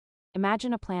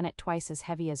Imagine a planet twice as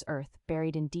heavy as Earth,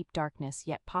 buried in deep darkness,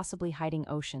 yet possibly hiding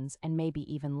oceans and maybe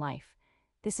even life.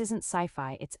 This isn't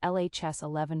sci-fi, it's LHS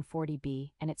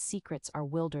 1140b, and its secrets are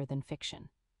wilder than fiction.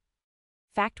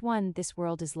 Fact 1. This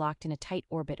world is locked in a tight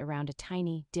orbit around a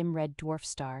tiny, dim red dwarf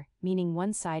star, meaning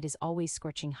one side is always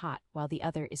scorching hot while the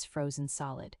other is frozen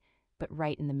solid, but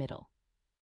right in the middle.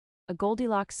 A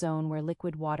Goldilocks zone where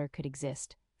liquid water could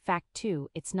exist. Fact 2.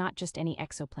 It's not just any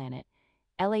exoplanet.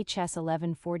 LHS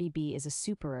 1140b is a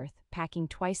super-Earth, packing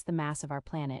twice the mass of our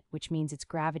planet, which means its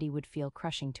gravity would feel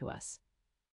crushing to us.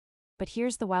 But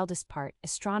here's the wildest part: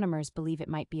 astronomers believe it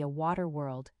might be a water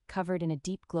world, covered in a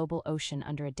deep global ocean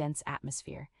under a dense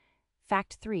atmosphere.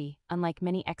 Fact 3. Unlike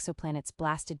many exoplanets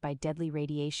blasted by deadly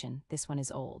radiation, this one is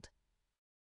old.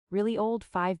 Really old?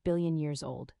 5 billion years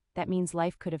old. That means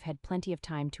life could have had plenty of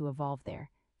time to evolve there.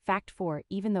 Fact 4.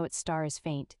 Even though its star is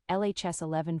faint, LHS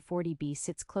 1140b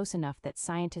sits close enough that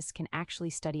scientists can actually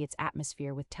study its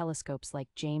atmosphere with telescopes like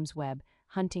James Webb,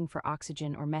 hunting for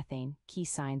oxygen or methane, key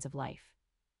signs of life.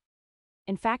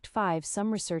 In fact 5,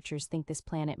 some researchers think this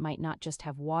planet might not just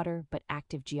have water but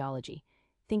active geology.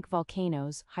 Think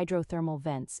volcanoes, hydrothermal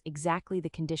vents, exactly the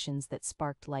conditions that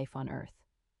sparked life on Earth.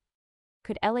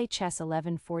 Could LHS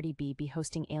 1140b be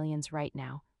hosting aliens right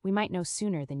now? We might know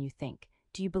sooner than you think.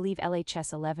 Do you believe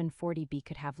LHS 1140b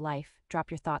could have life?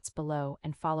 Drop your thoughts below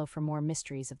and follow for more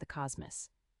mysteries of the cosmos.